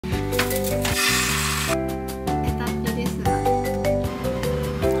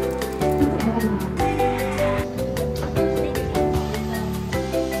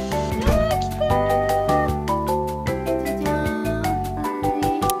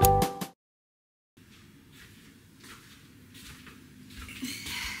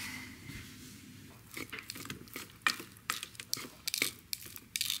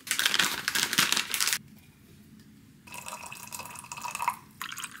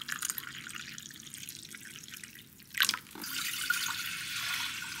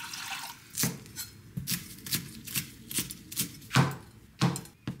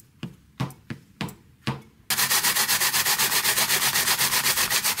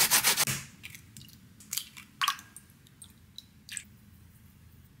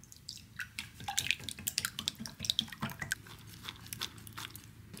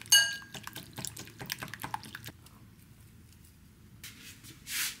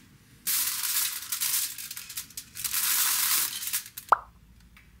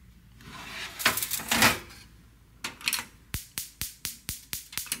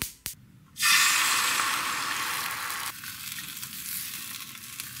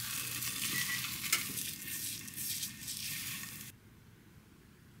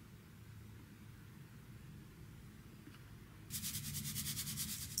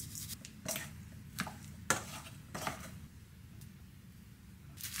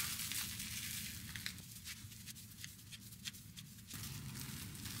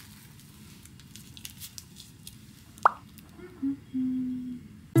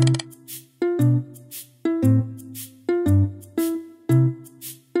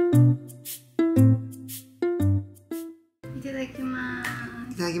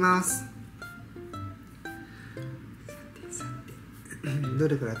ます。さてど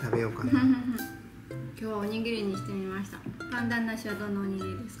れから食べようかな。今日はおにぎりにしてみました。パンダなしはどのおにぎ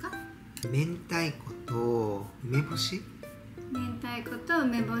りですか？明太子と梅干し。明太子と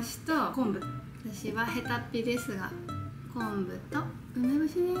梅干しと昆布。私はヘタっぴですが、昆布と梅干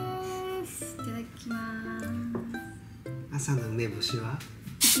しです。いただきます。朝の梅干しは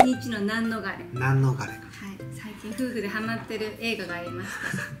一日の何逃れ。何逃れか。はい、最近夫婦でハマってる映画がありまして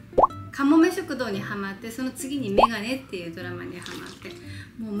かもめ食堂にハマって、その次にメガネっていうドラマにハマって、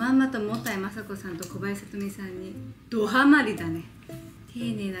もうまんまともたいまさこさんと小林聡美さんにドハマりだね。丁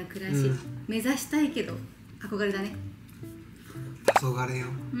寧な暮らし、目指したいけど憧れだね。黄昏よ。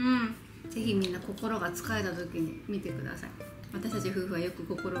ぜひみんな心が疲れた時に見てください。私たち夫婦はよく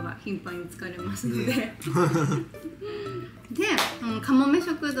心が頻繁に疲れますので、で、かもめ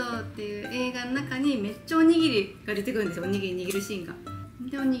食堂っていう映画の中にめっちゃおにぎりが出てくるんですよ。おにぎり握るシーンが。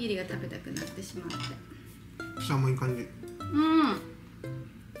で、おにぎりが食べたくなってしまって。下もいい感じ。今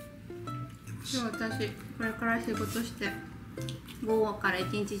日私これから仕事して午後から一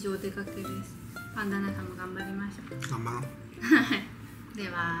日上出かけです。パンダナさんも頑張りましょう。頑張ろう。で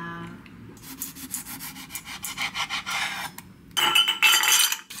は。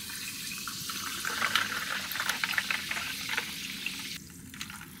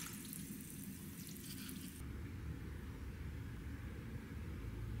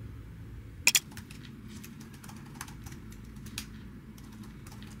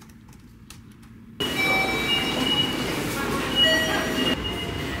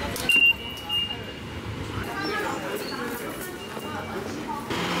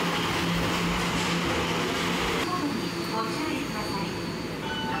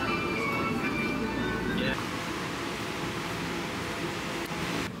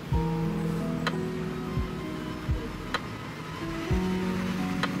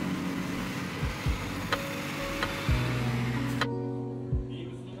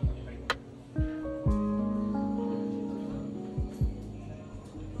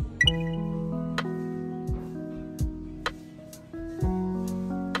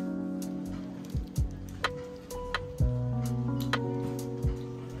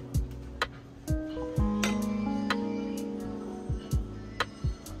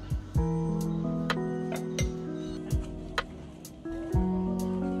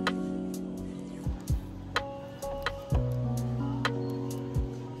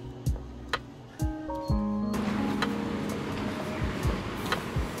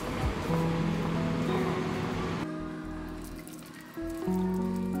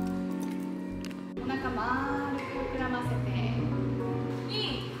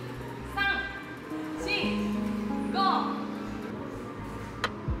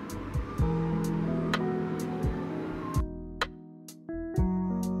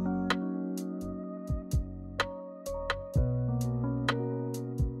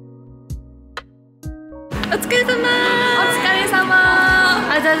お疲れ様。お疲れ様。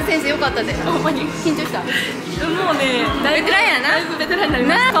あざず先生よかったで。ほんまに緊張した。もうね、ベテランやな。だいぶベテランになり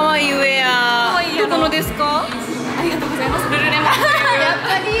ました。可愛いウェア。どこのですか？ありがとうございます。ルルレモン。やっ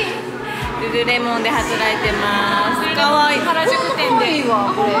ぱりルルレモンで働いてます。可愛い。原宿店で。いい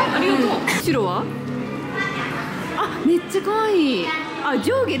わこれ。ありがとう。白は？あ、めっちゃ可愛い。あ、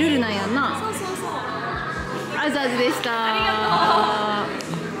上下ルルなんやんな。そうそうそう。あざずでした。ありがと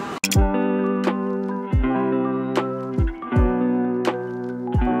う。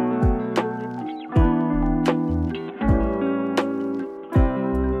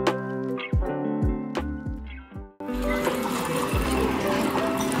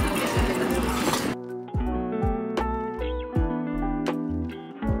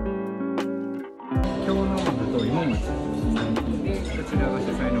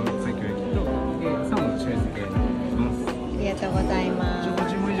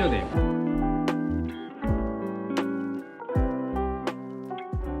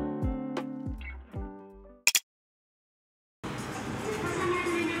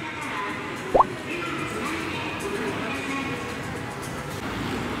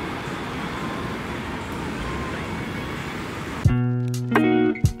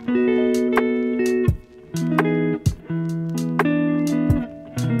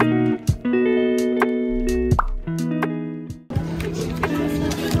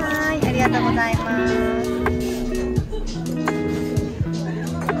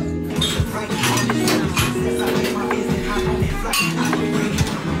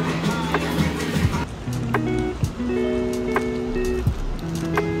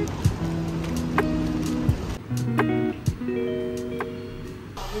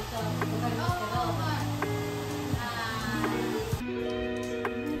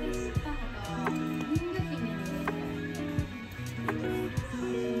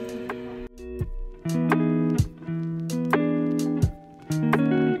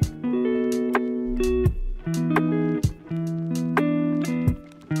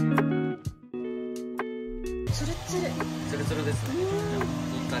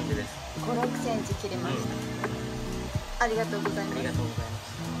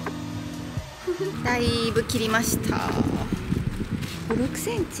だいぶ切りました。5、6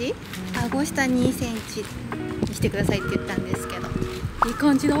センチ、顎下2センチにしてくださいって言ったんですけど、いい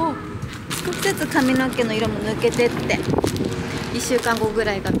感じだ。少しずつ髪の毛の色も抜けてって、1週間後ぐ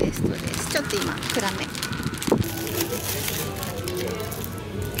らいがベストです。ちょっと今暗め。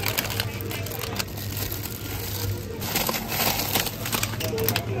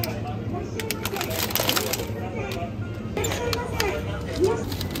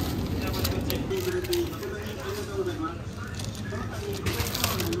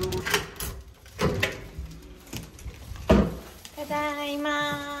ただいま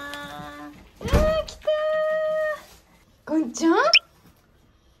ー。来たー。ゴンちゃん、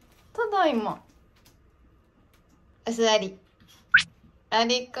ただいま。お座り。あ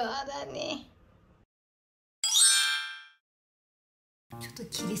りかだね。ちょっと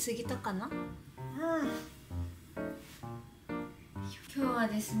切りすぎたかな。今日は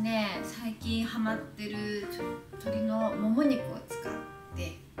ですね、最近ハマってる鶏のもも肉を使っ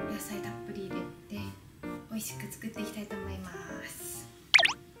て野菜たっぷり入れて美味しく作っていきたいと思います。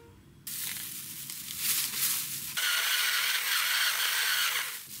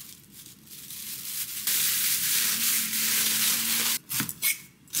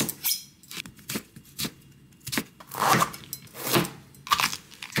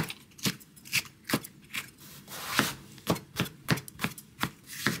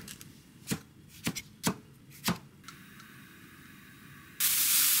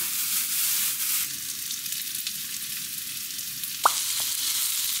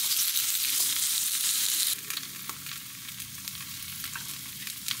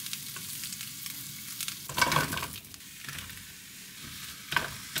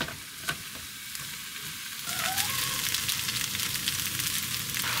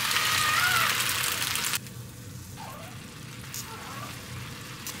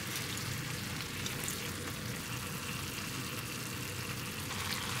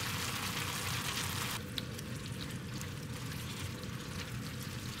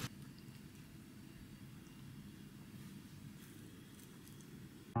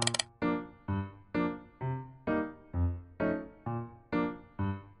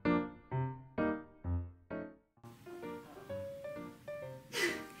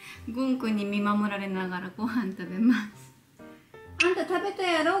ゴンくんに見守られながらご飯食べます。あんた食べた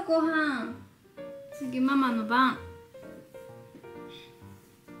やろご飯。次ママの番。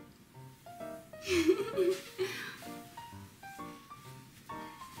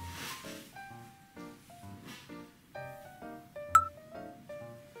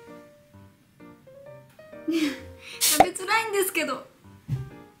食べづらいんですけど。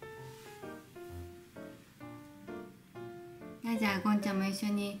じゃあゴンちゃんも一緒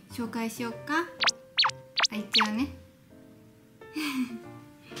に紹介しようか。一応ね。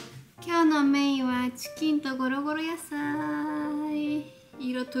今日のメインはチキンとゴロゴロ野菜。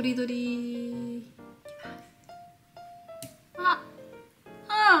色とりどり。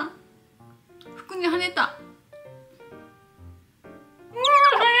服に跳ねた。早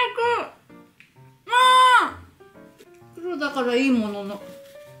く。黒だからいいものの、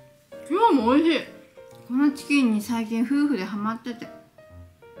今日も美味しい。このチキンに最近夫婦でハマってて、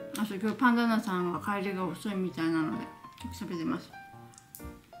今日パンダナさんが帰りが遅いみたいなので食べてます。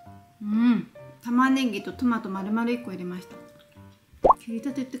玉ねぎとトマト丸々1個入れました。切り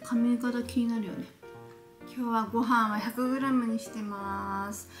たてって髪型気になるよね。今日はご飯は 100g にして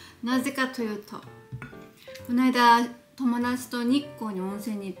ます。なぜかというと、この間友達と日光に温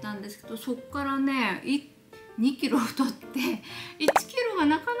泉に行ったんですけど、そっからね2キロ太って1キロが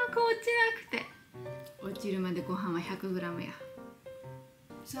なかなか落ちなくて、落ちるまでご飯は 100g や。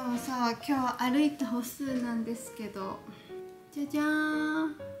そうそう、今日歩いた歩数なんですけど、じゃじゃー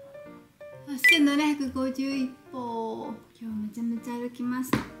ん、8751歩。今日めちゃめちゃ歩きまし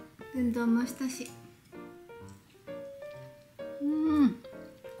た。運動もしたし。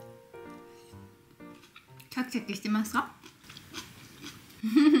チャキチャキしてますか？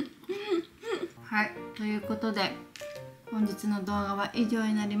はい、ということで本日の動画は以上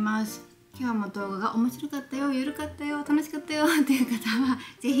になります。今日も動画が面白かったよ、ゆるかったよ、楽しかったよっていう方は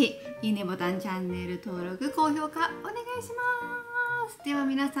ぜひいいねボタン、チャンネル登録、高評価お願いします。では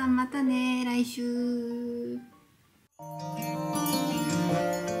皆さんまたね、来週。